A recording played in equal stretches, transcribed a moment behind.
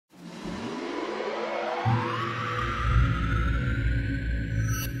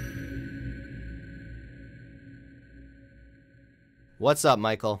What's up,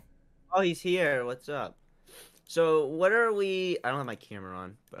 Michael? Oh, he's here. What's up? So, what are we? I don't have my camera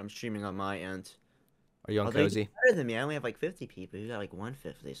on, but I'm streaming on my end. Are you on Although you did Cozy? better than me, I only have like 50 people. You got like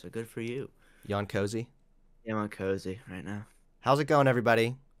 150, so good for you. You on Cozy? Yeah, I'm on Cozy right now. How's it going,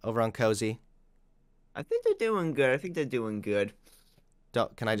 everybody? Over on Cozy. I think they're doing good. I think they're doing good.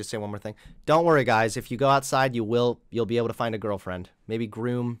 Can I just say one more thing? Don't worry, guys. If you go outside, you'll be able to find a girlfriend. Maybe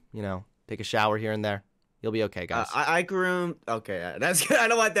groom, take a shower here and there. You'll be okay, guys. I groom. Okay, that's good. I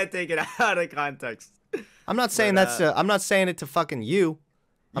don't want that taken out of context. I'm not saying I'm not saying it to fucking you.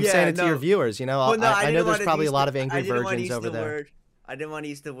 I'm Yeah, saying it to no. your viewers. Well, no, I know didn't there's wanna probably use a lot the- of angry I didn't wanna virgins use over the there. word- I didn't want to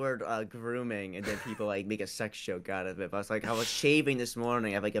use the word grooming, and then people like make a sex joke out of it. But I was shaving this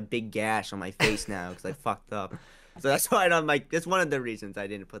morning. I have like a big gash on my face now because I fucked up. So that's why I'm like. That's one of the reasons I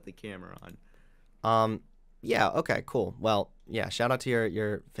didn't put the camera on. Yeah, okay, cool. Well, yeah, shout out to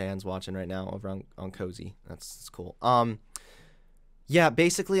your fans watching right now over on Cozy. That's cool. Yeah,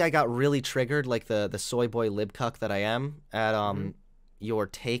 basically I got really triggered, like the soy boy libcuck that I am, at your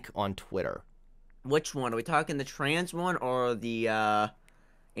take on Twitter. Which one are we talking? The trans one or the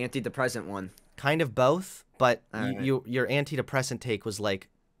antidepressant one? Kind of both, but Alright. your antidepressant take was like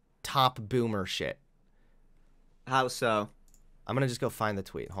top boomer shit. How so? I'm gonna just go find the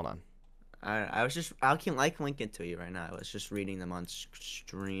tweet. Hold on. I can link it to you right now. I was just reading them on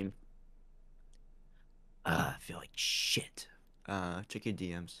stream. I feel like shit. Check your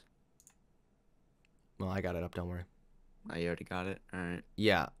DMs. Well, I got it up. Don't worry. Oh, you already got it. All right.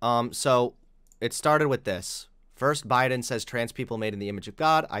 Yeah. So it started with this. First, Biden says trans people made in the image of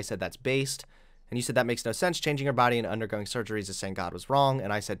God. I said that's based. And you said that makes no sense. Changing your body and undergoing surgeries is saying God was wrong.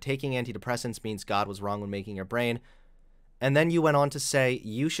 And I said taking antidepressants means God was wrong when making your brain. And then you went on to say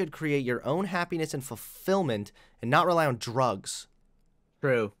you should create your own happiness and fulfillment and not rely on drugs.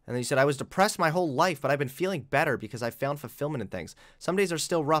 True. And then you said, I was depressed my whole life, but I've been feeling better because I found fulfillment in things. Some days are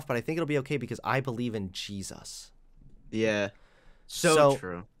still rough, but I think it'll be okay because I believe in Jesus. Yeah. So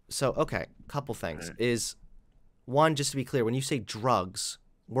true. So, okay, couple things. Right. Is, one, just to be clear, when you say drugs,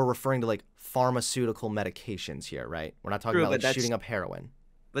 we're referring to, like, pharmaceutical medications here, right? We're not talking True, about, but like, shooting up heroin.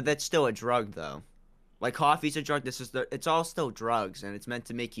 But that's still a drug, though. Like coffee's a drug. It's all still drugs, and it's meant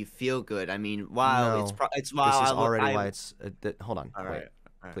to make you feel good. I mean, while No, it's while this is I- already I- why it's... hold on, All wait, right.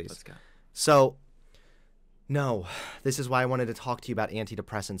 All right, please. let's go. So, no, this is why I wanted to talk to you about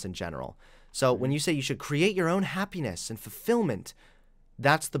antidepressants in general. So when you say you should create your own happiness and fulfillment,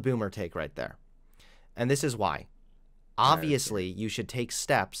 that's the boomer take right there. And this is why. Obviously, you should take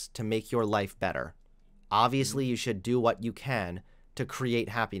steps to make your life better. Obviously, you should do what you can to create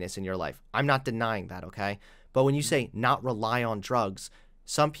happiness in your life. I'm not denying that, okay? But when you say not rely on drugs,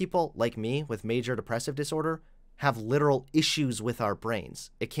 some people, like me, with major depressive disorder, have literal issues with our brains.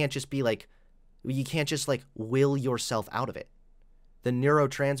 It can't just be like, you can't just like will yourself out of it. The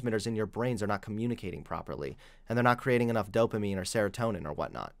neurotransmitters in your brains are not communicating properly, and they're not creating enough dopamine or serotonin or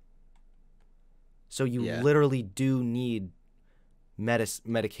whatnot. So you literally do need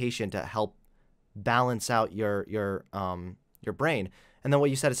medication to help balance out your brain. And then what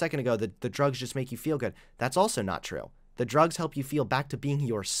you said a second ago, the drugs just make you feel good. That's also not true. The drugs help you feel back to being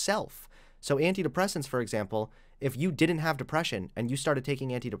yourself. So antidepressants, for example, if you didn't have depression and you started taking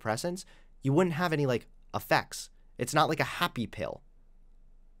antidepressants, you wouldn't have any like effects. It's not like a happy pill.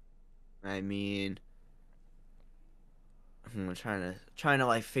 I mean, I'm trying to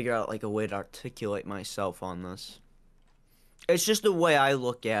like figure out like a way to articulate myself on this. It's just the way I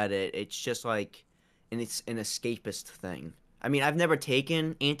look at it. It's just like, and it's an escapist thing. I mean, I've never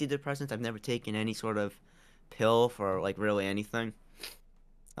taken antidepressants. I've never taken any sort of pill for like really anything.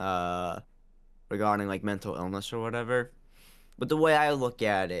 Regarding like mental illness or whatever. But the way I look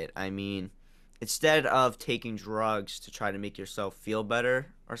at it, I mean, instead of taking drugs to try to make yourself feel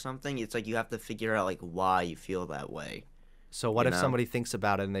better or something, it's like you have to figure out like why you feel that way. So what if somebody thinks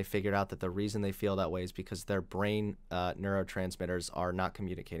about it and they figured out that the reason they feel that way is because their brain neurotransmitters are not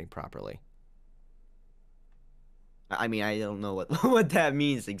communicating properly? I mean, I don't know what that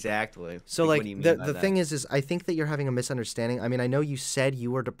means exactly. So what like do you mean by the that? thing is I think that you're having a misunderstanding. I mean, I know you said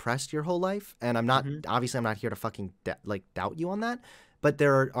you were depressed your whole life, and I'm not obviously I'm not here to fucking doubt you on that, but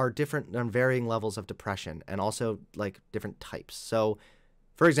there are different and varying levels of depression and also like different types. So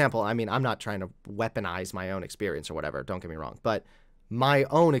for example, I mean, I'm not trying to weaponize my own experience or whatever, don't get me wrong, but my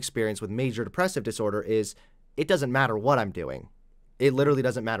own experience with major depressive disorder is it doesn't matter what I'm doing. It literally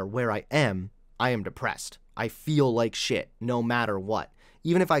doesn't matter where I am depressed. I feel like shit no matter what.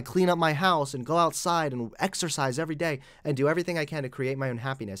 Even if I clean up my house and go outside and exercise every day and do everything I can to create my own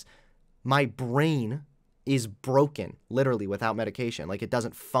happiness, my brain is broken, literally, without medication. Like, it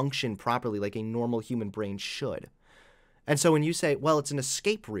doesn't function properly like a normal human brain should. And so when you say, well, it's an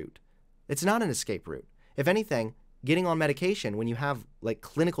escape route, it's not an escape route. If anything, getting on medication when you have, like,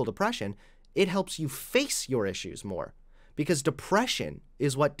 clinical depression, it helps you face your issues more. Because depression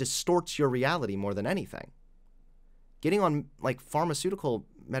is what distorts your reality more than anything. Getting on, like, pharmaceutical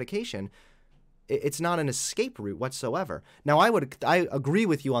medication, it's not an escape route whatsoever. Now, I agree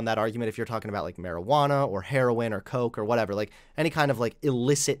with you on that argument if you're talking about, like, marijuana or heroin or coke or whatever. Like, any kind of, like,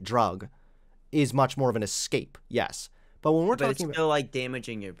 illicit drug is much more of an escape, yes. But when we're talking it's still, like,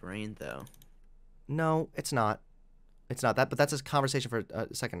 damaging your brain, though. No, it's not. It's not that, but that's a conversation for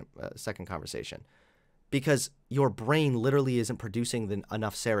a second conversation. Because your brain literally isn't producing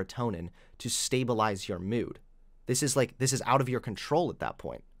enough serotonin to stabilize your mood. This is out of your control at that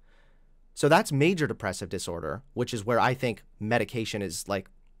point. So that's major depressive disorder, which is where I think medication is, like,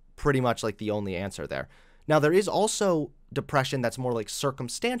 pretty much like the only answer there. Now, there is also depression that's more like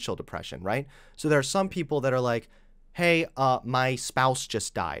circumstantial depression, right? So there are some people that are like, hey, my spouse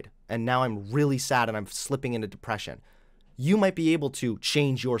just died, and now I'm really sad and I'm slipping into depression. You might be able to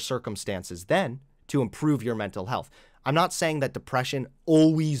change your circumstances then to improve your mental health. I'm not saying that depression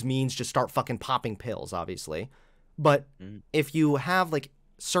always means just start fucking popping pills, obviously. But if you have, like,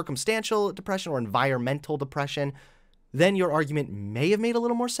 circumstantial depression or environmental depression, then your argument may have made a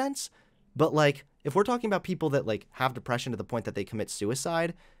little more sense. But, like, if we're talking about people that, like, have depression to the point that they commit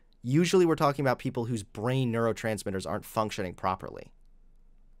suicide, usually we're talking about people whose brain neurotransmitters aren't functioning properly.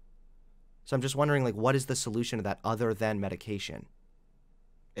 So I'm just wondering, like, what is the solution to that other than medication?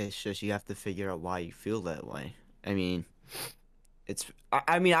 It's just you have to figure out why you feel that way. I mean,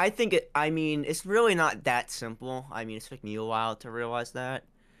 I think it's really not that simple. I mean, it took me a while to realize that.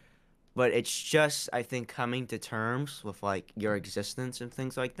 But it's just, I think, coming to terms with, like, your existence and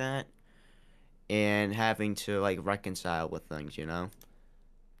things like that. And having to, like, reconcile with things, you know?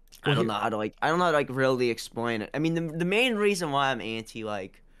 I don't know how to really explain it. I mean, the main reason why I'm anti,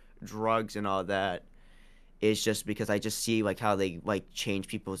 like, drugs and all that is just because I just see, like, how they, like, change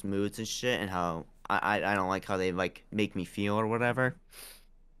people's moods and shit, and how I don't like how they, like, make me feel or whatever.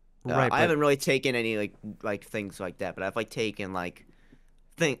 Right, I haven't really taken any, like things like that, but I've, like, taken, like,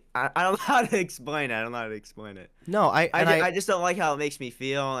 I don't know how to explain it. I don't know how to explain it. No, I just don't like how it makes me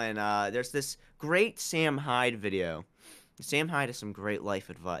feel, and there's this great Sam Hyde video. Sam Hyde has some great life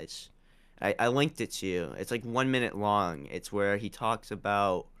advice. I linked it to you. It's, like, 1 minute long. It's where he talks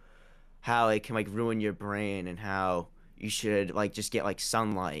about how it can, like, ruin your brain and how you should, like, just get, like,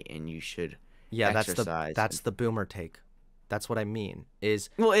 sunlight and you should exercise. That's the boomer take. That's what I mean.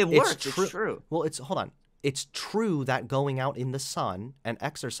 Well, it works. It's true. Well, hold on. It's true that going out in the sun and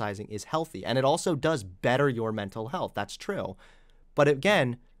exercising is healthy, and it also does better your mental health. That's true. But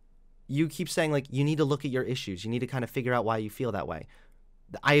again, you keep saying, like, you need to look at your issues. You need to kind of figure out why you feel that way.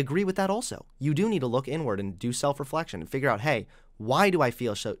 I agree with that also. You do need to look inward and do self-reflection and figure out, hey, why do I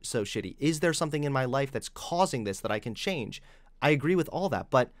feel so shitty? Is there something in my life that's causing this that I can change? I agree with all that,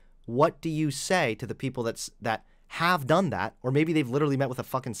 but what do you say to the people that have done that, or maybe they've literally met with a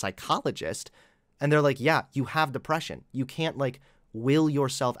fucking psychologist, and they're like, yeah, you have depression. You can't, like, will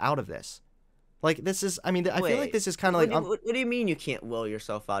yourself out of this. Like, this is, I mean, I feel like this is kind of like... What do you mean you can't will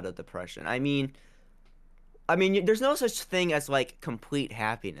yourself out of depression? I mean, there's no such thing as, like, complete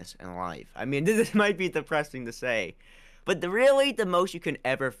happiness in life. I mean, this might be depressing to say, but the most you can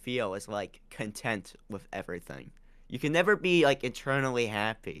ever feel is, like, content with everything. You can never be, like, internally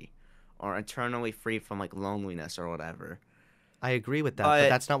happy or internally free from, like, loneliness or whatever. I agree with that, but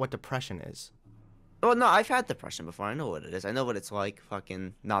that's not what depression is. Well, no, I've had depression before. I know what it is. I know what it's like,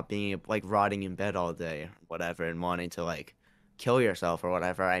 fucking not being, like, rotting in bed all day, whatever, and wanting to, like, kill yourself or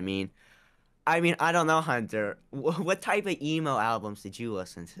whatever. I mean, I don't know, Hunter. What type of emo albums did you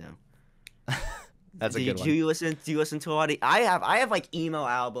listen to? That's a good one. Do you listen to a lot of... I have, like, emo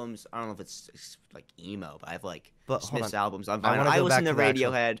albums. I don't know if it's like, emo, but I have, like, Smith's albums on vinyl. I listen to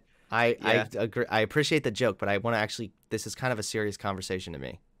Radiohead. I agree. I appreciate the joke, but I want to actually... This is kind of a serious conversation to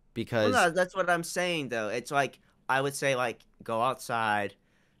me. Because well, no, that's what I'm saying, though. It's like, I would say, like, go outside,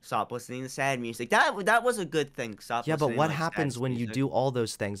 stop listening to sad music. That was a good thing. Yeah, but what happens when you do all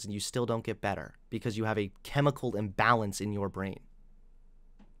those things and you still don't get better? Because you have a chemical imbalance in your brain.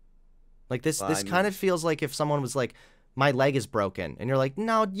 Like, this kind of feels like if someone was like, my leg is broken. And you're like,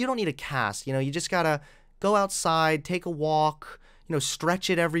 no, you don't need a cast. You know, you just got to go outside, take a walk, you know, stretch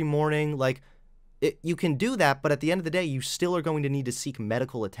it every morning. Like... you can do that, but at the end of the day, you still are going to need to seek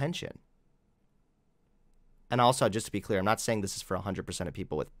medical attention. And also, just to be clear, I'm not saying this is for 100% of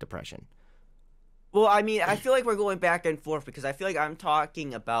people with depression. Well, I mean, I feel like we're going back and forth because I feel like I'm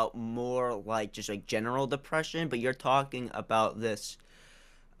talking about more like just like general depression, but you're talking about this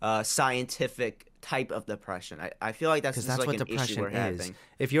scientific type of depression. I feel like that's Because just that's like what an issue depression we're is. having.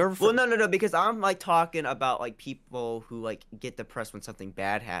 If you're Well, no, because I'm like talking about like people who like get depressed when something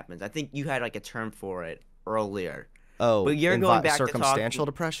bad happens. I think you had like a term for it earlier, but you're going back to circumstantial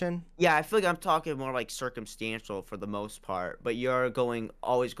talking. depression, Yeah, I feel like I'm talking more like circumstantial for the most part, but you're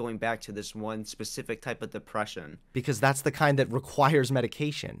always going back to this one specific type of depression. because that's the kind that requires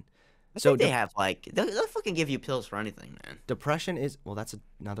medication. I So think they have like they'll fucking give you pills for anything, man. depression is, well, that's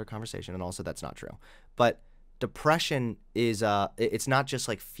another conversation, and also that's not true. But depression is it's not just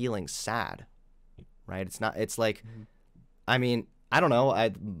like feeling sad, right? It's not. It's like, Mhm. I mean, I don't know.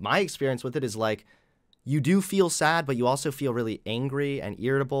 My experience with it is like you do feel sad, but you also feel really angry and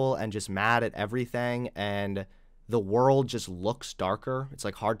irritable and just mad at everything, and the world just looks darker. It's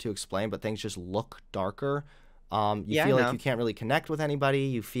like hard to explain, but things just look darker. You Yeah, I feel like you know. can't really connect with anybody.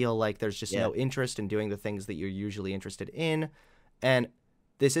 You feel like there's just Yeah. no interest in doing the things that you're usually interested in, and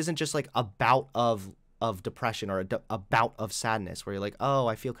this isn't just like a bout of depression or a bout of sadness where you're like, oh,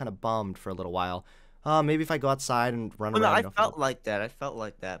 I feel kind of bummed for a little while. Maybe if I go outside and run Well, no, around, I you know, for a felt little. like that. I felt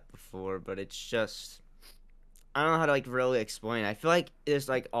like that before, but it's just I don't know how to like really explain. I feel like there's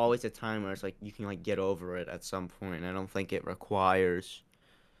like always a time where it's like you can like get over it at some point. I don't think it requires,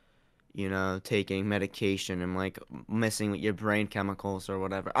 taking medication and like messing with your brain chemicals or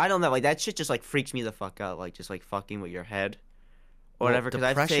whatever. I don't know. Like that shit just like freaks me the fuck out. Like just like fucking with your head or Well, whatever. Because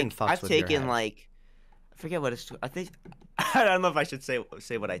depression fucks I've with your taken head. like I forget what it's. I think I don't know if I should say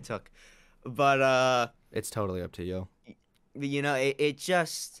what I took, but It's totally up to you. it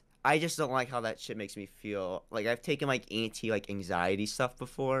just I just don't like how that shit makes me feel. Like I've taken like like anxiety stuff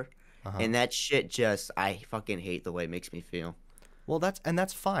before, Uh-huh. and that shit just I fucking hate the way it makes me feel. Well,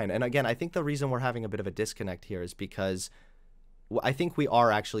 that's fine. And again, I think the reason we're having a bit of a disconnect here is because I think we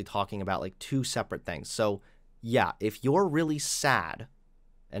are actually talking about like two separate things. So, yeah, if you're really sad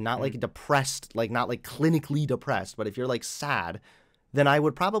and not Mhm. like depressed, like not like clinically depressed, but if you're like sad, then I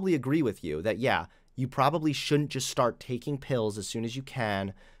would probably agree with you that, yeah, you probably shouldn't just start taking pills as soon as you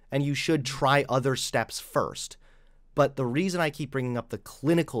can, and you should try other steps first. But the reason I keep bringing up the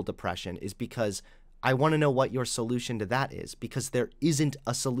clinical depression is because I want to know what your solution to that is, because there isn't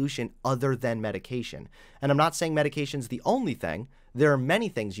a solution other than medication. And I'm not saying medication's the only thing. There are many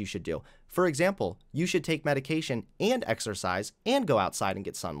things you should do. For example, you should take medication and exercise and go outside and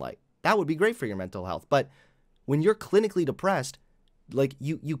get sunlight. That would be great for your mental health. But when you're clinically depressed, like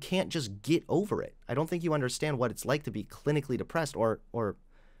you can't just get over it. I don't think you understand what it's like to be clinically depressed, or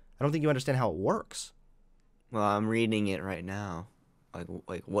I don't think you understand how it works. Well, I'm reading it right now,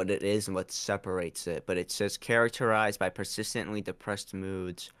 like what it is and what separates it. But it says characterized by persistently depressed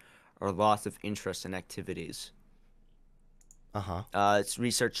moods or loss of interest in activities. Uh-huh. Its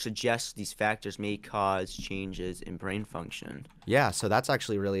research suggests these factors may cause changes in brain function. Yeah, so that's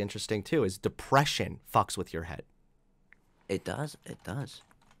actually really interesting too, is depression fucks with your head. It does. It does.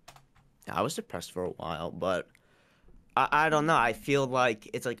 I was depressed for a while, but I don't know. I feel like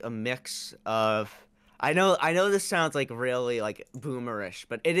it's like a mix of. I know this sounds like really like boomerish,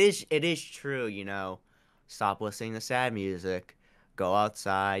 but it is true. Stop listening to sad music, go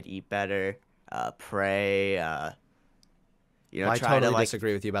outside, eat better, pray. Well, I Try to totally like.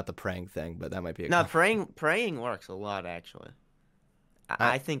 disagree with you about the praying thing, but that might be a No, praying works a lot actually.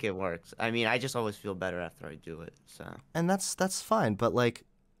 I, I think it works. I mean, I just always feel better after I do it. So. and that's fine, but like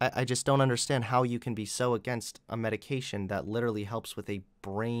I just don't understand how you can be so against a medication that literally helps with a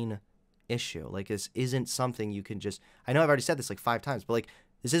brain issue. Like this isn't something you can just, I know I've already said this like 5 times, but like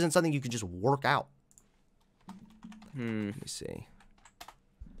this isn't something you can just work out. Hmm. Let me see.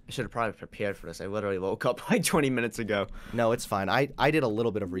 I should have probably prepared for this. I literally woke up like 20 minutes ago. No, it's fine. I did a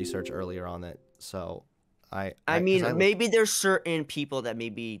little bit of research earlier on it, so I because I mean, maybe there's certain people that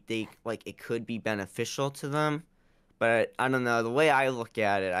maybe they like it could be beneficial to them, but I don't know. The way I look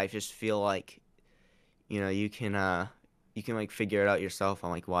at it, I just feel like, you can like figure it out yourself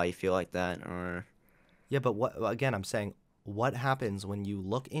on like why you feel like that or Yeah, but what again, I'm saying what happens when you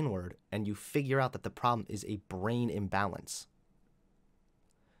look inward and you figure out that the problem is a brain imbalance?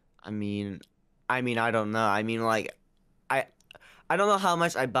 I mean, I don't know. I mean, like, I, I don't know how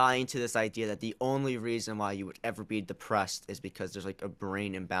much I buy into this idea that the only reason why you would ever be depressed is because there's like a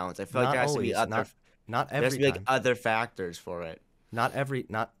brain imbalance. I feel like Not there has to be always, other, not there has every to be like time. other factors for it. Not every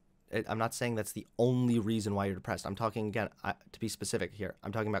not I'm not saying that's the only reason why you're depressed. I'm talking again, to be specific here.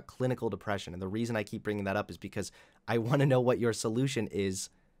 I'm talking about clinical depression, and the reason I keep bringing that up is because I want to know what your solution is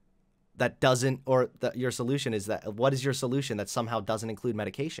that doesn't, or that your solution is that what is your solution that somehow doesn't include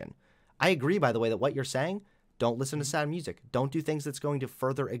medication? I agree, by the way, that what you're saying, don't listen to sad music. Don't do things that's going to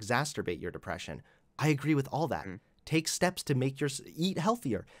further exacerbate your depression. I agree with all that. Take steps to make eat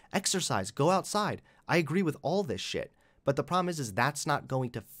healthier, exercise, go outside. I agree with all this shit. But the problem is that's not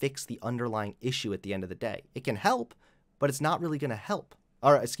going to fix the underlying issue at the end of the day. It can help, but it's not really going to help.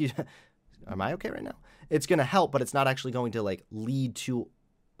 Or, excuse me, am I okay right now? It's going to help, but it's not actually going to, like, lead to,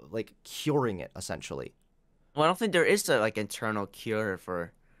 like, curing it, essentially. Well, I don't think there is a, like, internal cure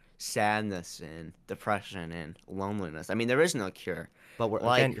for sadness and depression and loneliness. I mean, there is no cure. But we're,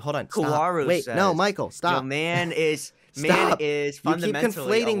 like, again, hold on, Kawaru stop. Wait, says, no, Michael, stop. You know, man is Stop. fundamentally You keep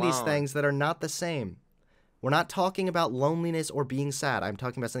conflating alone. these things that are not the same. We're not talking about loneliness or being sad. I'm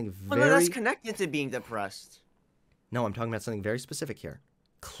talking about something very... Well, no, that's connected to being depressed. No, I'm talking about something very specific here.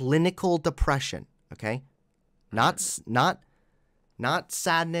 Clinical depression, okay? Not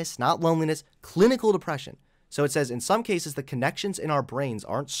sadness, not loneliness, clinical depression. So it says, in some cases, the connections in our brains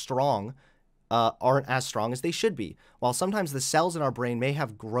aren't as strong as they should be, while sometimes the cells in our brain may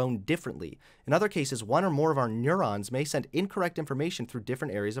have grown differently. In other cases, one or more of our neurons may send incorrect information through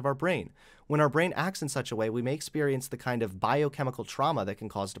different areas of our brain. When our brain acts in such a way, we may experience the kind of biochemical trauma that can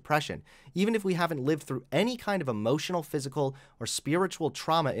cause depression, even if we haven't lived through any kind of emotional, physical, or spiritual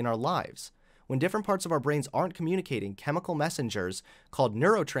trauma in our lives. When different parts of our brains aren't communicating, chemical messengers called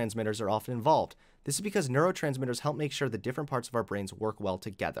neurotransmitters are often involved. This is because neurotransmitters help make sure the different parts of our brains work well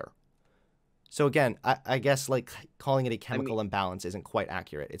together. So again, I guess like calling it a chemical imbalance isn't quite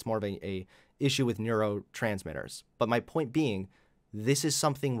accurate. It's more of a issue with neurotransmitters. But my point being, this is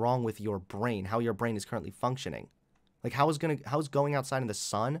something wrong with your brain, how your brain is currently functioning. Like how is going outside in the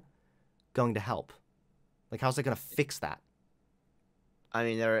sun going to help? Like how's it going to fix that? I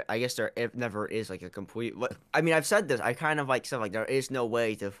mean, I guess there never is like a complete. I mean, I've said this. I kind of like said like there is no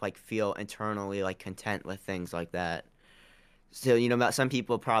way to like feel internally like content with things like that. So, you know, some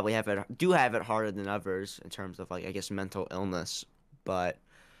people probably have it harder than others in terms of like, I guess, mental illness. But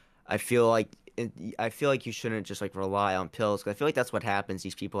I feel like you shouldn't just like rely on pills. 'Cause I feel like that's what happens.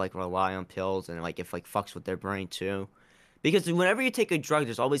 These people like rely on pills and like it like fucks with their brain too. Because whenever you take a drug,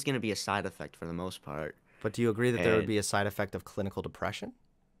 there's always going to be a side effect for the most part. But do you agree that there would be a side effect of clinical depression?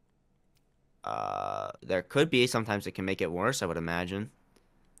 There could be. Sometimes it can make it worse, I would imagine.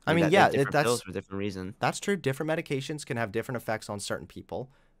 I mean, yeah, different pills for different reasons. That's true. Different medications can have different effects on certain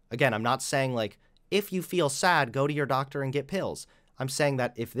people. Again, I'm not saying like if you feel sad, go to your doctor and get pills. I'm saying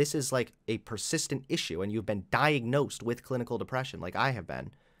that if this is like a persistent issue and you've been diagnosed with clinical depression, like I have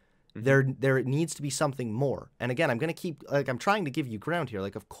been, there needs to be something more. And again, I'm trying to give you ground here.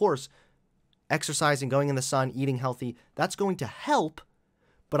 Like, of course, exercising, going in the sun, eating healthy, that's going to help.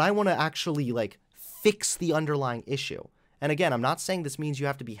 But I want to actually like fix the underlying issue. And again, I'm not saying this means you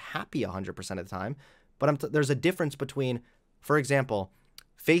have to be happy 100% of the time, but there's a difference between, for example,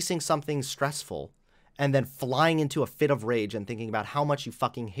 facing something stressful and then flying into a fit of rage and thinking about how much you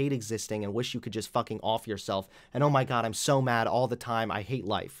fucking hate existing and wish you could just fucking off yourself. And oh my God, I'm so mad all the time. I hate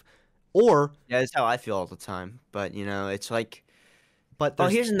life. Or... Yeah, that's how I feel all the time. But, you know, it's like... But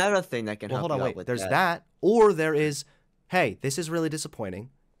here's another thing that can help you out with There's that. Or there is, hey, this is really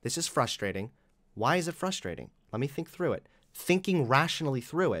disappointing. This is frustrating. Why is it frustrating? Let me think through it. Thinking rationally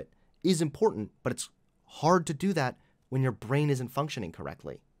through it is important, but it's hard to do that when your brain isn't functioning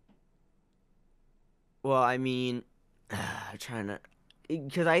correctly. Well, I mean, I'm trying to...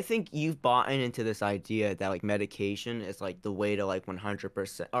 Because I think you've bought into this idea that, like, medication is, like, the way to, like,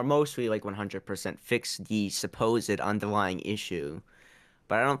 100%... Or mostly, like, 100% fix the supposed underlying issue.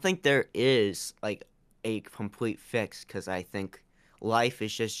 But I don't think there is, like, a complete fix, because I think life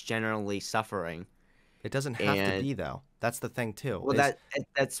is just generally suffering. It doesn't have to be, though. That's the thing, too. Well,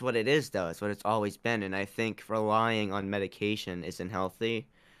 that's what it is, though. It's what it's always been. And I think relying on medication isn't healthy.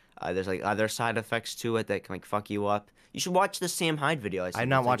 There's, like, other side effects to it that can, like, fuck you up. You should watch the Sam Hyde video. I'm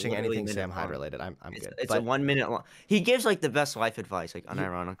not watching anything Sam Hyde related. I'm good. It's a 1 minute long. He gives, like, the best life advice, like,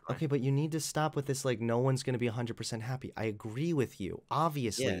 unironically. Okay, but you need to stop with this, like, no one's going to be 100% happy. I agree with you.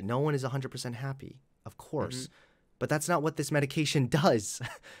 Obviously, no one is 100% happy. Of course. But that's not what this medication does.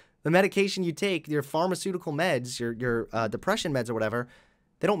 The medication you take, your pharmaceutical meds, your depression meds or whatever,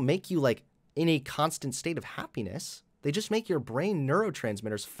 they don't make you, like, in a constant state of happiness. They just make your brain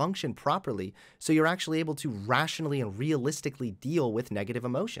neurotransmitters function properly so you're actually able to rationally and realistically deal with negative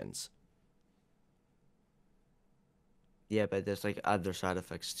emotions. Yeah, but there's, like, other side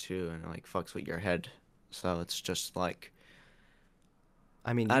effects, too, and it, like, fucks with your head. So it's just, like...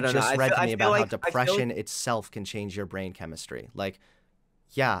 I mean, you just read to me about how depression itself can change your brain chemistry. Like,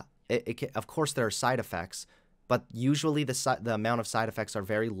 yeah, it can, of course there are side effects, but usually the amount of side effects are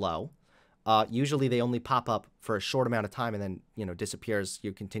very low. Usually they only pop up for a short amount of time and then, disappears.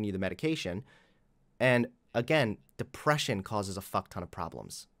 You continue the medication. And again, depression causes a fuck ton of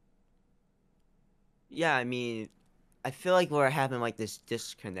problems. Yeah, I mean, I feel like we're having like this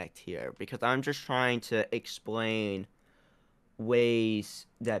disconnect here because I'm just trying to explain ways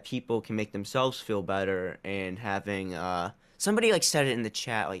that people can make themselves feel better and having somebody like said it in the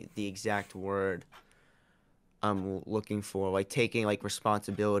chat, like the exact word I'm looking for, like taking like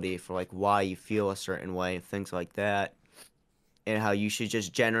responsibility for like why you feel a certain way and things like that, and how you should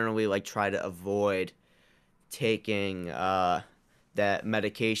just generally like try to avoid taking that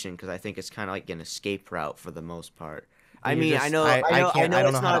medication because I think it's kind of like an escape route for the most part. But I you're mean, just I I can't I know don't know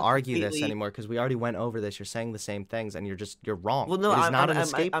it's how to not argue this completely. anymore because we already went over this. You're saying the same things and you're wrong. Well, no, It is not an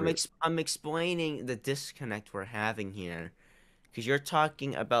escape route. I'm explaining the disconnect we're having here because you're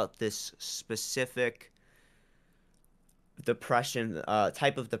talking about this specific depression,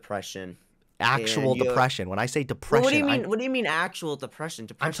 type of depression, and Actual you. depression. When I say Well, what do depression, you mean? What do you mean actual depression? I'm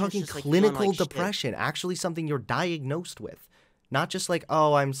Depression is talking just like feeling clinical like shit. depression, actually something you're diagnosed with. Not just like,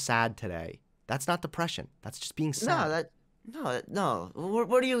 "Oh, I'm sad today." That's not depression. That's just being No, sad. that no.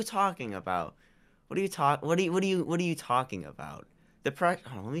 What are you talking about? What are you talking about? Depression.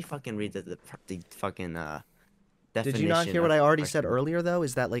 Oh, let me fucking read the fucking Did you not definition hear what of I already said depression. earlier, though?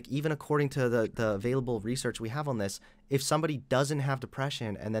 Is that, like, even according to the available research we have on this, if somebody doesn't have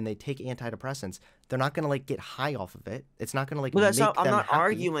depression and then they take antidepressants, they're not going to, like, get high off of it. It's not going to, like, Well, that's not. make them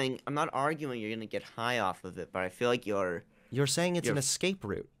happy. I'm not arguing. You're gonna get high off of it, but I feel like You're saying it's you're an escape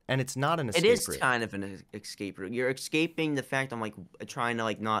route, and it's not an it is escape route. kind of an escape route. You're escaping the fact I'm like trying to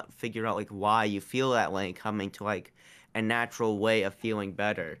like not figure out like why you feel that way and coming to like a natural way of feeling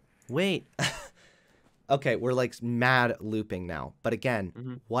better. Wait. Okay, we're, like, mad looping now. But again,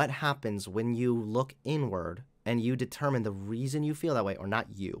 Hmm. what happens when you look inward and you determine the reason you feel that way, or not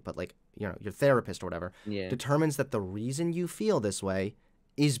you, but, like, your therapist or whatever, Yeah. determines that the reason you feel this way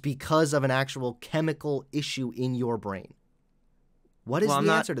is because of an actual chemical issue in your brain. What Well, is I'm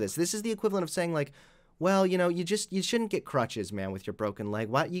the not. answer to this? This is the equivalent of saying, like, well, you shouldn't get crutches, man, with your broken leg.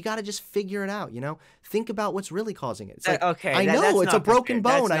 What? You got to just figure it out. Think about what's really causing it. It's like, Okay, I know that's it's a not broken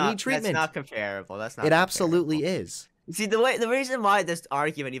bone. I need that's treatment. not comparable. That's It not absolutely comparable. is. See, the reason why this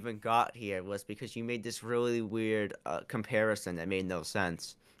argument even got here was because you made this really weird comparison that made no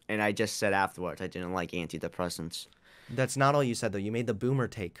sense, and I just said afterwards I didn't like antidepressants. That's not all you said, though. You made the boomer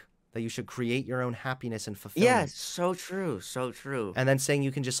take that you should create your own happiness and Yes, fulfillment. so true, so true. And then saying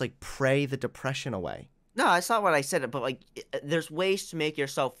you can just, like, pray the depression away. No, that's not what I said, but like, there's ways to make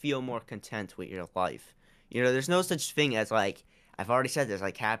yourself feel more content with your life. There's no such thing as like I've already said there's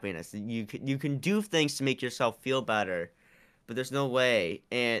like happiness. You can do things to make yourself feel better, but there's no way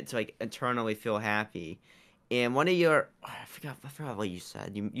and to like internally feel happy. And one of your I forgot what you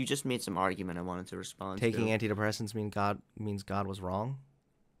said. You just made some argument I wanted to respond Taking to. antidepressants means God was wrong.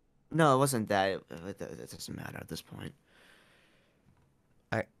 No, it wasn't that. It doesn't matter at this point.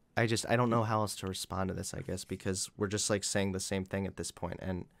 I I don't know how else to respond to this, I guess, because we're just, like, saying the same thing at this point,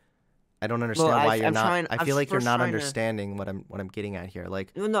 and I don't Well, understand why you're not. I I'm feel like you're first not trying to. understanding what I'm getting at here.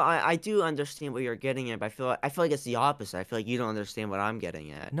 Like, No, no, I do understand what you're getting at, but I feel like it's the opposite. I feel like you don't understand what I'm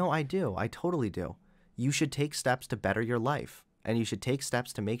getting at. no, I do. I totally do. You should take steps to better your life, and you should take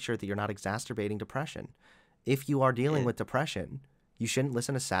steps to make sure that you're not exacerbating depression. If you are dealing Yeah. with depression, you shouldn't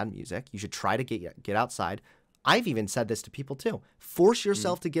listen to sad music. You should try to get outside. I've even said this to people too. Force Mm.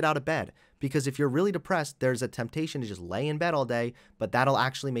 yourself to get out of bed, because if you're really depressed, there's a temptation to just lay in bed all day, but that'll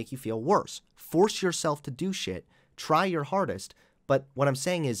actually make you feel worse. Force yourself to do shit. Try your hardest. But what I'm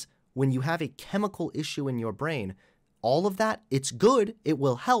saying is, when you have a chemical issue in your brain, all of that, it's good, it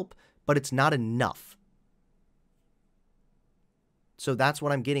will help, but it's not enough. So that's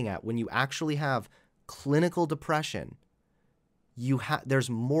what I'm getting at. When you actually have clinical depression, there's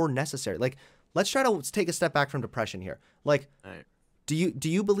more necessary. Like, let's try to take a step back from depression here. Like, All right. do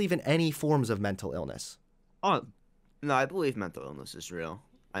you believe in any forms of mental illness? Oh, no, I believe mental illness is real.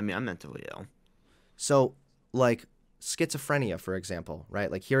 I mean, I'm mentally ill. So, like, schizophrenia, for example,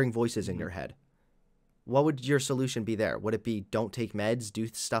 right? Like, hearing voices in Mhm. your head. What would your solution be there? Would it be don't take meds, do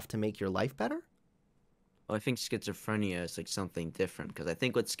stuff to make your life better? Well, I think schizophrenia is like something different because I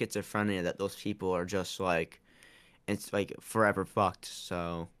think with schizophrenia that those people are just like it's like forever fucked.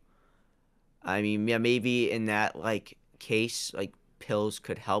 So I mean, yeah, maybe in that like case, like pills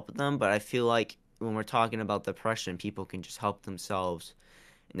could help them, but I feel like when we're talking about depression, people can just help themselves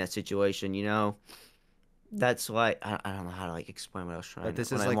in that situation. That's why I don't know how to like explain what I was But trying to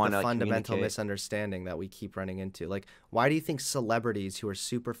this when is I like the want to fundamental communicate. misunderstanding that we keep running into. Like, why do you think celebrities who are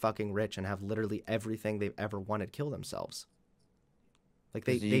super fucking rich and have literally everything they've ever wanted kill themselves? Like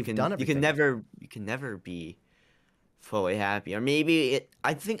because they've done everything. you can never be fully happy. Or maybe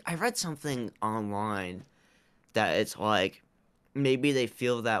I think I read something online that it's like maybe they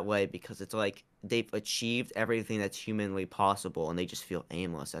feel that way because it's like they've achieved everything that's humanly possible and they just feel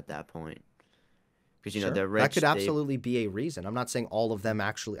aimless at that point. Because Sure. they're That could rich, they absolutely be a reason. I'm not saying all of them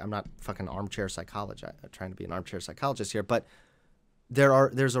actually. I'm not fucking armchair psychologist. I'm trying to be an armchair psychologist here, but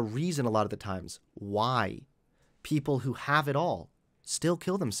there's a reason a lot of the times why people who have it all still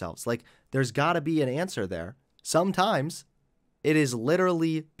kill themselves. Like there's got to be an answer there. Sometimes it is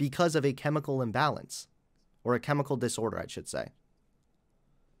literally because of a chemical imbalance or a chemical disorder, I should say.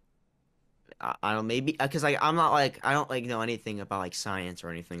 I don't maybe because like I'm not like I don't like know anything about like science or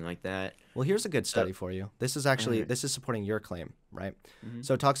anything like that. Well, here's a good So study for you. This is actually alright. this is supporting your claim, right? Mhm.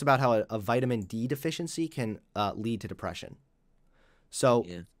 So it talks about how a vitamin D deficiency can lead to depression. So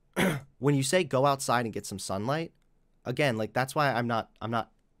Yeah. when you say go outside and get some sunlight, again, like that's why I'm not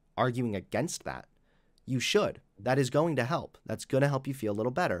arguing against that. You should. That is going to help. That's going to help you feel a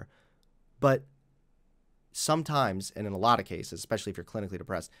little better. But sometimes, and in a lot of cases, especially if you're clinically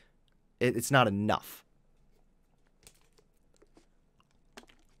depressed, it's not enough.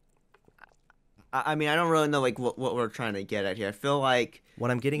 I mean I don't really know like what we're trying to get at here. I feel like What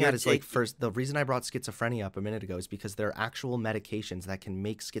I'm getting you're at is like taking first, the reason I brought schizophrenia up a minute ago is because there are actual medications that can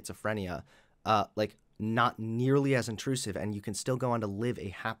make schizophrenia like not nearly as intrusive, and you can still go on to live a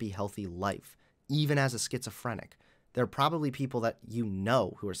happy, healthy life, even as a schizophrenic. There are probably people that you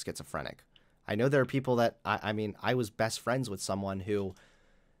know who are schizophrenic. I know there are people that I mean, I was best friends with someone who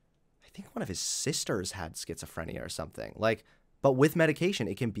I think one of his sisters had schizophrenia or something. Like, but with medication,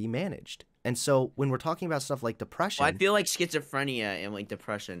 it can be managed. And so when we're talking about stuff like well, I depression, feel like schizophrenia and like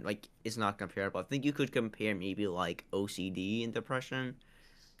depression like is not comparable. I think you could compare maybe like OCD and depression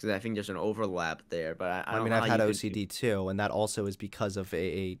because I think there's an overlap there, but I I don't mean, know I've how had you could. OCD too, and that also is because of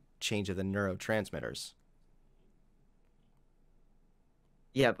a change of the neurotransmitters.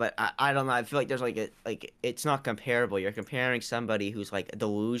 Yeah, but I don't know. I feel like there's like like it's not comparable. You're comparing somebody who's like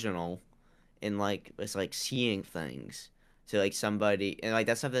delusional and like it's like seeing things to like somebody and like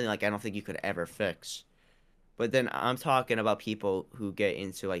that's something like I don't think you could ever fix. But then I'm talking about people who get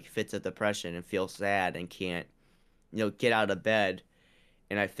into like fits of depression and feel sad and can't, get out of bed.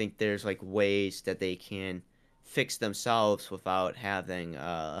 And I think there's like ways that they can fix themselves without having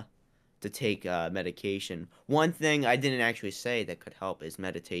to take medication. One thing I didn't actually say that could help is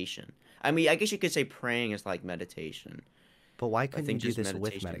meditation. I mean, I guess you could say praying is like meditation. But why I couldn't you think do just this with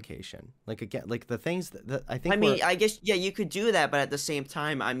meditation. medication? Like again, like the things that I I think mean, we're I guess yeah, you could do that, but at the same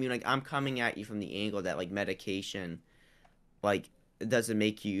time, I mean, like I'm coming at you from the angle that like medication, like it doesn't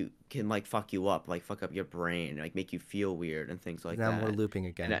make you can like fuck you up, like fuck up your brain, like make you feel weird and things like then we're that. looping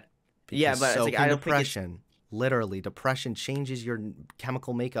And again. yeah, Because but it's so like I can don't think it's depression. Literally, depression changes your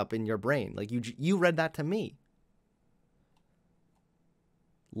chemical makeup in your brain. Like you read that to me.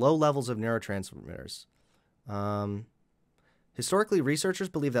 Low levels of neurotransmitters. Um, Historically, researchers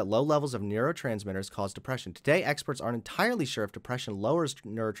believe that low levels of neurotransmitters cause depression. Today, experts aren't entirely sure if depression lowers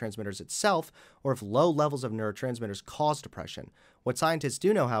neurotransmitters itself or if low levels of neurotransmitters cause depression. What scientists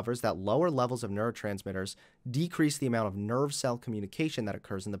do know, however, is that lower levels of neurotransmitters decrease the amount of nerve cell communication that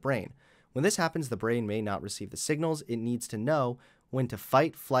occurs in the brain. When this happens, the brain may not receive the signals it needs to know when to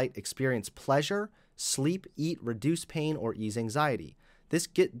fight, flight, experience pleasure, sleep, eat, reduce pain, or ease anxiety. This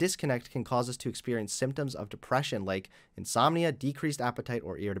disconnect can cause us to experience symptoms of depression like insomnia, decreased appetite,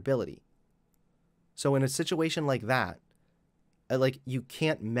 or irritability. So in a situation like that, like you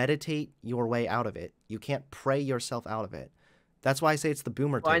can't meditate your way out of it. You can't pray yourself out of it. That's why I say it's the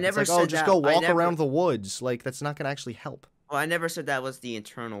boomer well, I take. It's never like, oh, said just that. go I walk never around the woods. Like that's not going to actually help. Well, I never said that was the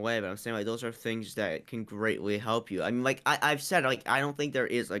internal way, but I'm saying like those are things that can greatly help you. I mean, like I've said, like I don't think there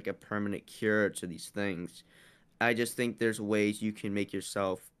is like a permanent cure to these things. I just think there's ways you can make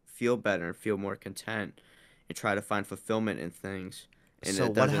yourself feel better and feel more content and try to find fulfillment in things. And So it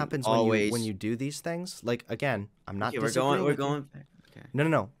what doesn't happens when always. you do these things? Like again, I'm not Okay, disagreeing we're with you. going back. Okay. No, no,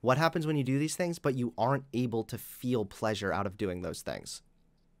 no. What happens when you do these things, but you aren't able to feel pleasure out of doing those things?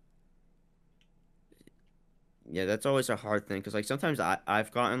 Yeah, that's always a hard thing because like sometimes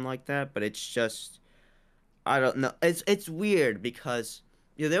I've gotten like that, but it's just I don't know. It's weird because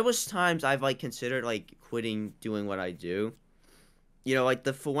there was times I've like considered like quitting doing what I do. Like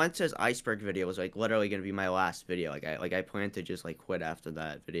the Fuentes iceberg video was like literally gonna be my last video. Like I plan to just like quit after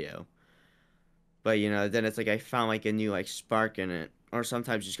that video. But then it's like I found like a new like spark in it. Or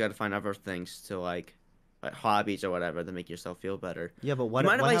sometimes you just gotta find other things to like hobbies or whatever to make yourself feel better. Yeah, but You mind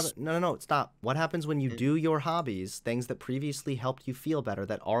if what I? happens? No, no, no, stop. What happens when you do your hobbies, things that previously helped you feel better,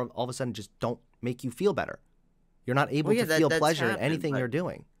 that all of a sudden just don't make you feel better? You're not Well, able yeah, to feel that's pleasure in happened, anything you're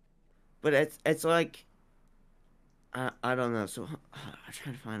doing. but it's like I don't know. So I'm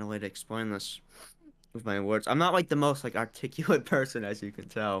trying to find a way to explain this with my words. I'm not like the most like articulate person, as you can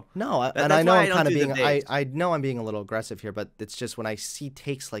tell. No, and I That's know why I'm I don't kind of do being debates. I know I'm being a little aggressive here, but it's just when I see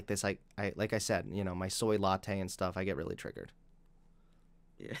takes like this, I like I said, my soy latte and stuff, I get really triggered.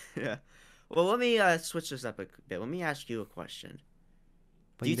 Yeah, yeah. Well, let me switch this up a bit. Let me ask you a question.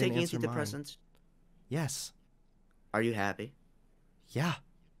 But Do you you didn't take answer mine. antidepressants? Yes. Are you happy? Yeah.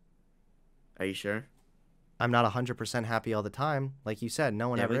 Are you sure? I'm not 100% happy all the time. Like you said, no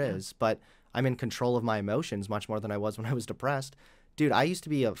one There ever we go. is, but I'm in control of my emotions much more than I was when I was depressed. Dude, I used to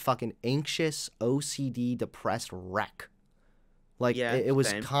be a fucking anxious, OCD, depressed wreck. Like, Yeah, it was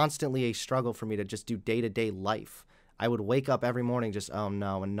same. constantly a struggle for me to just do day to day life. I would wake up every morning just, oh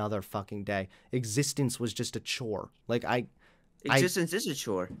no, another fucking day. Existence was just a chore. Like, I, Existence is a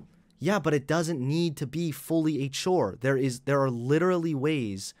chore. yeah, but it doesn't need to be fully a chore. There are literally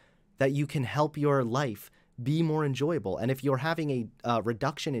ways that you can help your life be more enjoyable. And if you're having a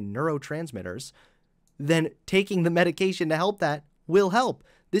reduction in neurotransmitters, then taking the medication to help that will help.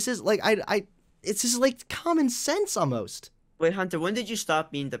 This is like it's just like common sense almost. Wait, Hunter, when did you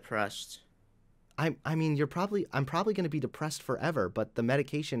stop being depressed? I mean, I'm probably going to be depressed forever, but the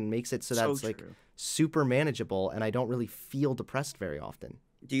medication makes it so So that's like true. super manageable and I don't really feel depressed very often.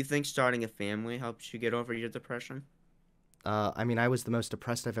 Do you think starting a family helps you get over your depression? I mean, I was the most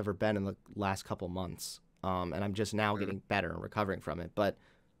depressed I've ever been in the last couple months. And I'm just now Mm. getting better and recovering from it. But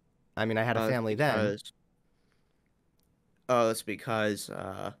I mean, I had a It's family then. because it's because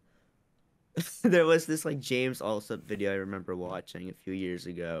there was this like James Alsop video I remember watching a few years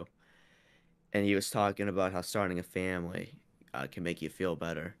ago, and he was talking about how starting a family can make you feel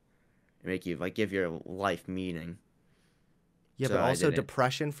better, and make you like give your life meaning. Yeah, but So I also didn't.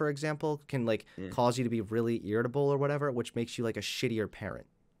 depression, for example, can like Yeah. cause you to be really irritable or whatever, which makes you like a shittier parent.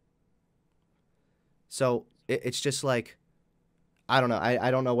 So it's just like I don't know.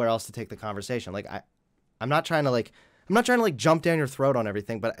 I don't know where else to take the conversation. Like I'm not trying to like I'm not trying to like jump down your throat on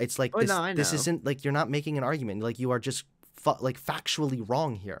everything, but it's like Oh no, I this know. isn't like you're not making an argument. Like you are just like factually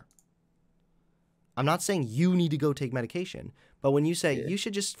wrong here. I'm not saying you need to go take medication, but when you say Yeah. you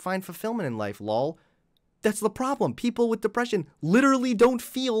should just find fulfillment in life, lol, that's the problem. People with depression literally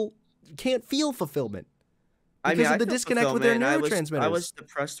can't feel fulfillment I mean, because of I the feel disconnect with their fulfillment. I was neurotransmitters.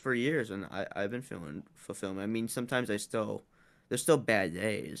 depressed for years, and I've been feeling fulfillment. I mean, sometimes there's still bad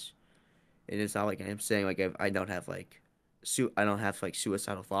days, and it's not like I'm saying like I don't have like I don't have like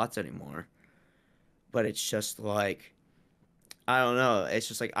suicidal thoughts anymore. But it's just like I don't know. It's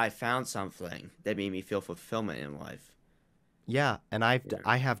just like I found something that made me feel fulfillment in life. Yeah, and Yeah,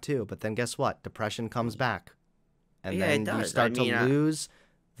 I have too, but then guess what? Depression comes back. And yeah, it then you does. I start to mean, lose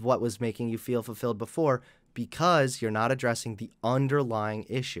what was making you feel fulfilled before because you're not addressing the underlying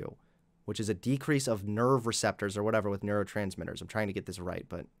issue, which is a decrease of nerve receptors or whatever with neurotransmitters. I'm trying to get this right,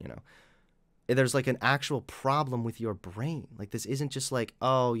 but there's like an actual problem with your brain. Like this isn't just like,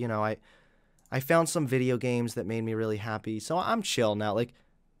 oh, I found some video games that made me really happy, so I'm chill now. Like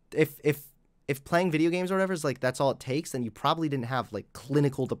if playing video games or whatever is like that's all it takes, then you probably didn't have like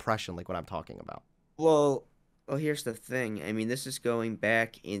clinical depression like what I'm talking about. well, here's the thing. I mean, this is going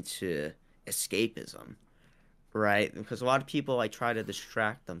back into escapism, right? Because a lot of people like try to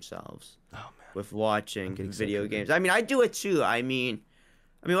distract themselves Oh man, with I'm watching getting so video triggered. games. I mean, I do it too. I mean,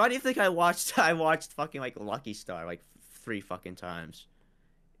 why do you think I watched I watched fucking like Lucky Star like three fucking times?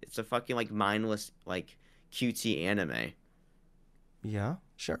 It's a fucking like mindless like cutesy anime. Yeah,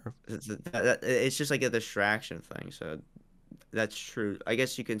 sure. It's just like a distraction thing. So that's true. I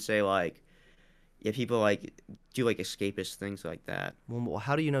guess you can say like yeah, people like do like escapist things like that. Well,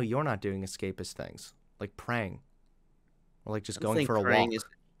 how do you know you're not doing escapist things like praying or like just I don't going think for a praying is.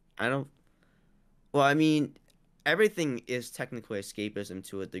 walk? I don't. Well, I mean, everything is technically escapism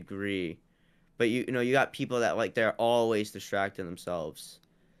to a degree, but you got people that like they're always distracting themselves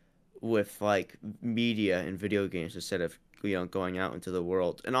with like media and video games instead of going out into the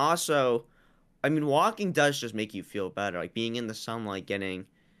world. And also, I mean, walking does just make you feel better. Like being in the sunlight, getting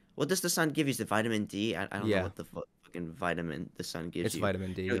what does the sun give you? Is it vitamin D? I don't know Yeah, what the fucking vitamin the sun gives it's you.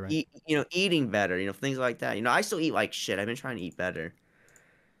 vitamin D. You're right. Eating better. Things like that. I still eat like shit. I've been trying to eat better,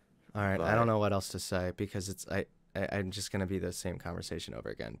 All right, I don't but know what else to say because I'm just gonna be the same conversation over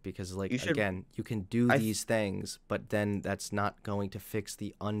again because like you should. again, you can do I these things, but then that's not going to fix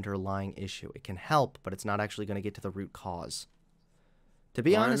the underlying issue. It can help, but it's not actually going to get to the root cause. To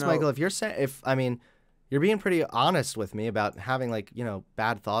be want to honest, know. Michael, if you're saying if I mean, you're being pretty honest with me about having like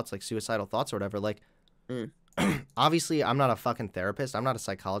bad thoughts, like suicidal thoughts or whatever. Like, Mm, obviously, I'm not a fucking therapist. I'm not a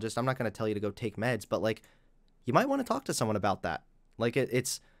psychologist. I'm not going to tell you to go take meds, but like you might want to talk to someone about that. Like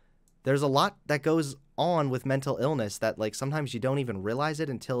it's there's a lot that goes on with mental illness that like sometimes you don't even realize it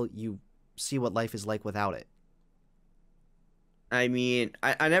until you see what life is like without it. I mean,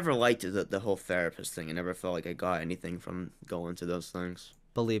 I never liked the whole therapist thing. I never felt like I got anything from going to those things.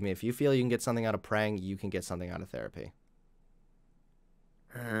 Believe me, if you feel you can get something out of praying, you can get something out of therapy.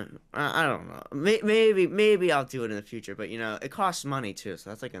 I don't know. Maybe I'll do it in the future, but you know, it costs money too, so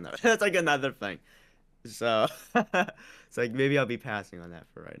that's like another that's like another thing. So it's like maybe I'll be passing on that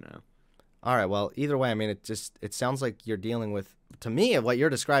for right now. All right, well, either way, I mean, it sounds like you're dealing with, to me, what you're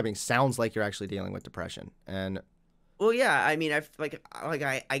describing sounds like you're actually dealing with depression. And Well, yeah, I mean,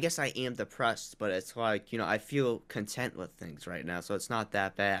 I guess I am depressed, but it's like, you know, I feel content with things right now, so it's not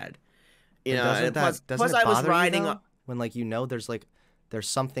that bad. You know, and doesn't plus it I was bother you riding though when like there's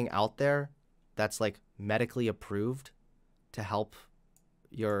something out there that's like medically approved to help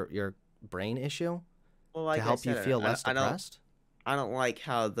your brain issue well, to like I help you said, feel less depressed? I don't like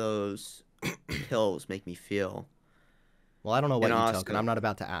how those pills make me feel. Well, I don't know what And you took, and also, I'm not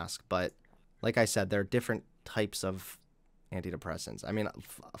about to ask, but like I said, there are different types of antidepressants. I mean,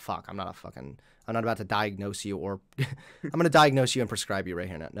 fuck, I'm not about to diagnose you or I'm going to diagnose you and prescribe you right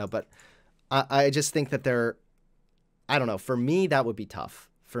here now. No, but I just think that I don't know. For me, that would be tough.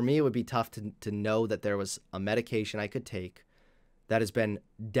 For me, it would be tough to know that there was a medication I could take that has been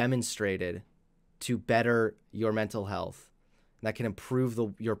demonstrated to better your mental health, that can improve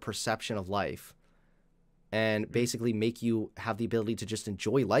your perception of life and basically make you have the ability to just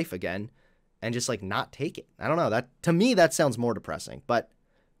enjoy life again and just like not take it. I don't know. That to me that sounds more depressing, but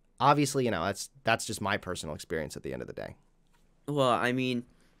obviously, you know, that's just my personal experience at the end of the day. well, I mean,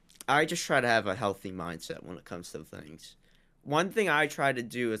 I just try to have a healthy mindset when it comes to things. One thing I try to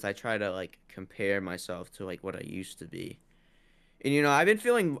do is I try to like compare myself to like what I used to be. And you know, I've been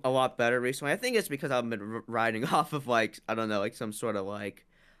feeling a lot better recently. I think it's because I've been riding off of like I don't know, like some sort of like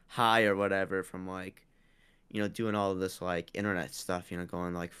high or whatever from like you know doing all of this like internet stuff. You know,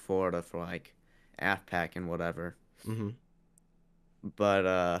 going like Florida for like AFPAC and whatever. Hmm.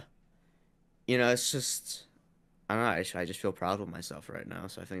 But you know, it's just I don't know. I just feel proud of myself right now,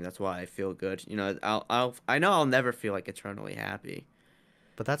 so I think that's why I feel good. You know, I know I'll never feel like eternally happy,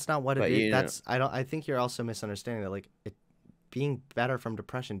 But that's not what it but is. you know, That's I don't. I think you're also misunderstanding that like being better from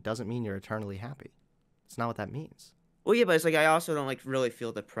depression doesn't mean you're eternally happy. It's not what that means. well, yeah, but it's like I also don't like really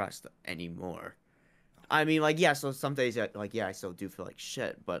feel depressed anymore. I mean, like yeah, so some days like yeah, I still do feel like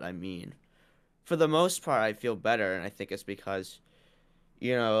shit, but I mean, for the most part, I feel better, and I think it's because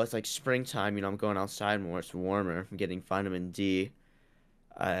you know it's like springtime. You know, I'm going outside more. It's warmer. I'm getting vitamin D.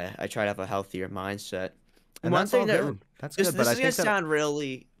 I try to have a healthier mindset. And One that's all thing that good. That's good. But this I is gonna think that sound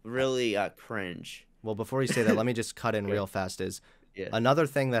really cringe. well, before you say that, let me just cut in Okay. real fast. Is Yeah. another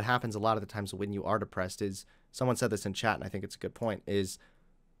thing that happens a lot of the times when you are depressed is someone said this in chat, and I think it's a good point. Is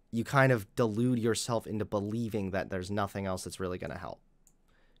you kind of delude yourself into believing that there's nothing else that's really going to help.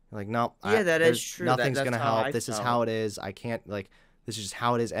 You're like, no, Yeah, that is there's true. nothing's That's going to how help. I This is felt. how it is. I can't like this is just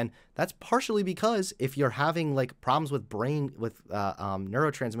how it is, and that's partially because if you're having like problems with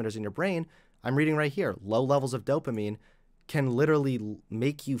neurotransmitters in your brain, I'm reading right here, low levels of dopamine can literally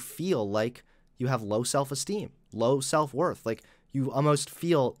make you feel like you have low self-esteem, low self-worth. Like you almost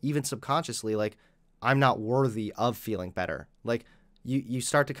feel even subconsciously like I'm not worthy of feeling better. Like you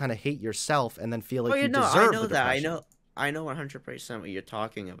start to kind of hate yourself and then feel Oh, like you you know, I deserve know the that. depression. I know 100% what you're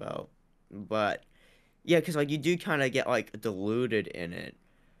talking about. But yeah, because like you do kind of get like deluded in it.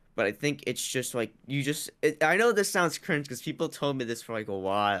 But I think it's just like I know this sounds cringe because people told me this for like a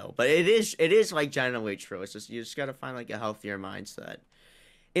while, but it is like generally true. It's just you just gotta find like a healthier mindset.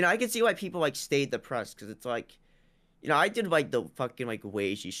 You know, I can see why people like stay depressed because it's like, you know, I did like the fucking like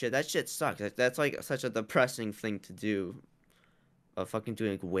wagey shit. That shit sucks. That's like such a depressing thing to do. Fucking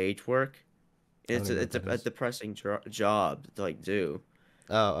doing like wage work. I don't even know what It's that a is. depressing job to like do.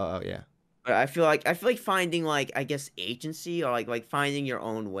 Oh, yeah. But I feel like finding like I guess agency or like finding your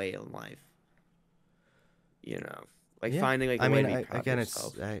own way in life. You know, like Yeah. finding like I a way mean, to be proud of again, it's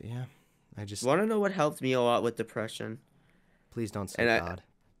yourself. yeah. I just Want to know what helped me a lot with depression? please don't say And God.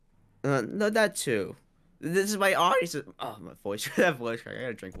 no, that too. This is my audience. Oh, my voice. That voice crack. I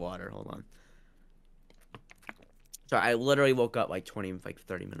gotta drink water. Hold on. Sorry, I literally woke up like 30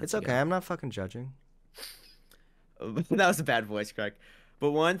 It's minutes okay. ago. I'm not fucking judging. That was a bad voice crack.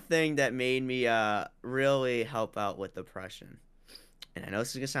 But one thing that made me really help out with depression, and I know this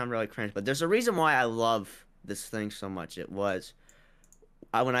is gonna sound really cringe, but there's a reason why I love this thing so much. It was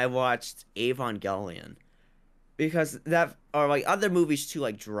when I watched Evangelion. Because that, or like other movies too,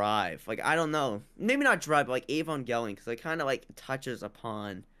 like Drive. Like, I don't know. Maybe not Drive, but like Evangelion, because it kind of like touches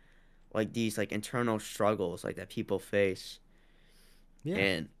upon like these like internal struggles like that people face. Yeah.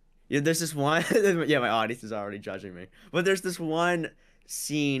 And yeah, there's this one. Yeah, my audience is already judging me. But there's this one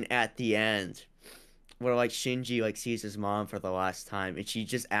scene at the end where like Shinji like sees his mom for the last time, and she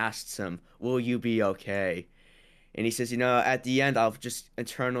just asks him, "Will you be okay?" And he says, at the end, I'll just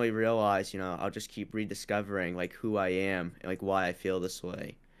internally realize, I'll just keep rediscovering like who I am and like why I feel this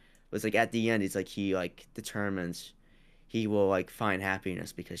way. But it's like at the end, it's like he like determines he will like find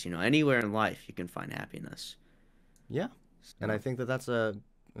happiness because anywhere in life you can find happiness. Yeah. And I So, think that that's a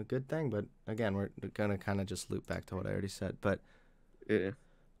good thing. But again, we're gonna kind of just loop back to what I already said. But yeah.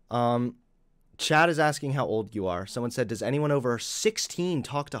 um, Chad is asking how old you are. Someone said, "Does anyone over 16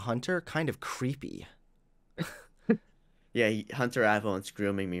 talk to Hunter?" Kind of creepy. Yeah, Hunter Avallone's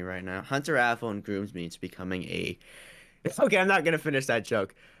grooming me right now. Hunter Avallone grooms me into becoming a. Okay, I'm not gonna finish that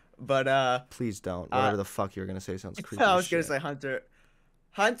joke, but Please don't. uh, Whatever the fuck you're gonna say sounds creepy I as was gonna shit. say Hunter.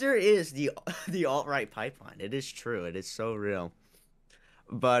 Hunter is the the alt right pipeline. It is true. It is so real.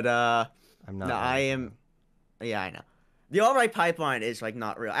 But I'm no, not I ready for am. Yeah, I know. The alt right pipeline is like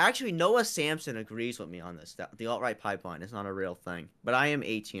not real. Actually, Noah Samson agrees with me on this. That the alt right pipeline is not a real thing. But I am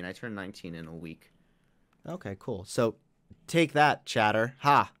 18. I turn 19 in a week. that. Okay, cool. So take that, chatter.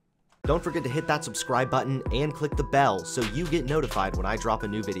 Ha! Don't forget to hit that subscribe button and click the bell so you get notified when I drop a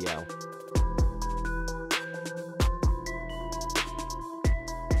new video.